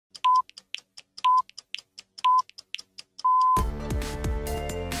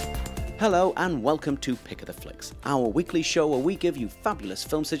Hello and welcome to Pick of the Flicks, our weekly show where we give you fabulous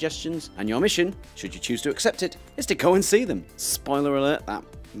film suggestions, and your mission, should you choose to accept it, is to go and see them. Spoiler alert, that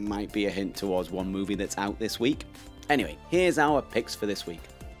might be a hint towards one movie that's out this week. Anyway, here's our picks for this week.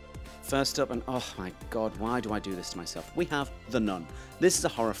 First up, and oh my god, why do I do this to myself? We have The Nun. This is a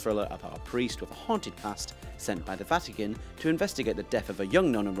horror thriller about a priest with a haunted past sent by the Vatican to investigate the death of a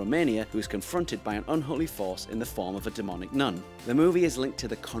young nun in Romania who is confronted by an unholy force in the form of a demonic nun. The movie is linked to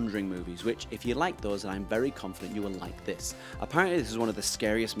the Conjuring movies, which, if you like those, then I'm very confident you will like this. Apparently this is one of the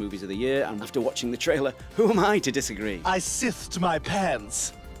scariest movies of the year, and after watching the trailer, who am I to disagree? I sithed my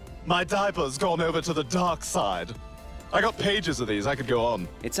pants. My diaper's gone over to the dark side. I got pages of these, I could go on.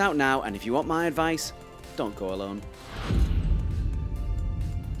 It's out now, and if you want my advice, don't go alone.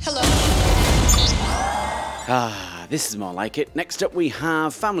 Hello. This is more like it. Next up we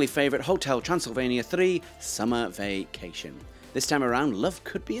have family favourite Hotel Transylvania 3 Summer Vacation. This time around, love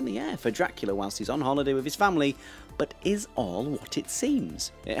could be in the air for Dracula whilst he's on holiday with his family, but is all what it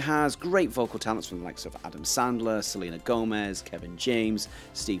seems. It has great vocal talents from the likes of Adam Sandler, Selena Gomez, Kevin James,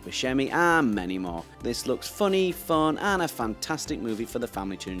 Steve Buscemi, and many more. This looks funny, fun, and a fantastic movie for the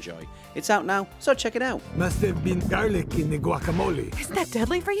family to enjoy. It's out now, so check it out. Must have been garlic in the guacamole. Isn't that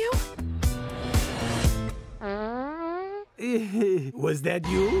deadly for you? Was that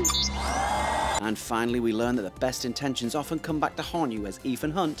you? And finally, we learn that the best intentions often come back to haunt you as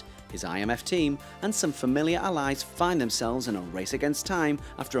Ethan Hunt, his IMF team, and some familiar allies find themselves in a race against time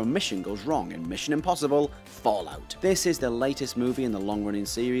after a mission goes wrong in Mission Impossible Fallout. This is the latest movie in the long-running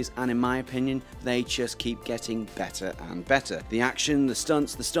series, and in my opinion, they just keep getting better and better. The action, the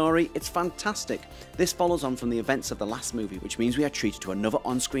stunts, the story, it's fantastic. This follows on from the events of the last movie, which means we are treated to another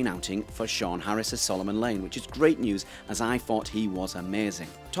on-screen outing for Sean Harris as Solomon Lane, which is great news as I thought he was amazing.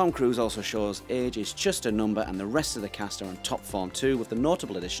 Tom Cruise also shows age is just a number, and the rest of the cast are on top form too, with the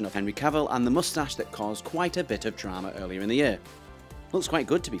notable addition of Henry Cavill and the moustache that caused quite a bit of drama earlier in the year. Looks quite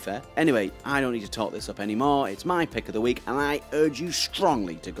good, to be fair. Anyway, I don't need to talk this up anymore. It's my pick of the week, and I urge you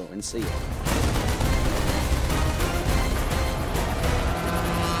strongly to go and see it.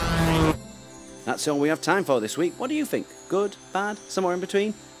 That's all we have time for this week. What do you think? Good? Bad? Somewhere in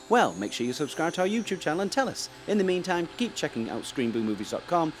between? Well, make sure you subscribe to our YouTube channel and tell us. In the meantime, keep checking out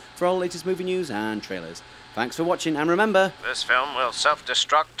ScreenBoomMovies.com for all latest movie news and trailers. Thanks for watching, and remember, this film will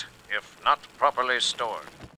self-destruct if not properly stored.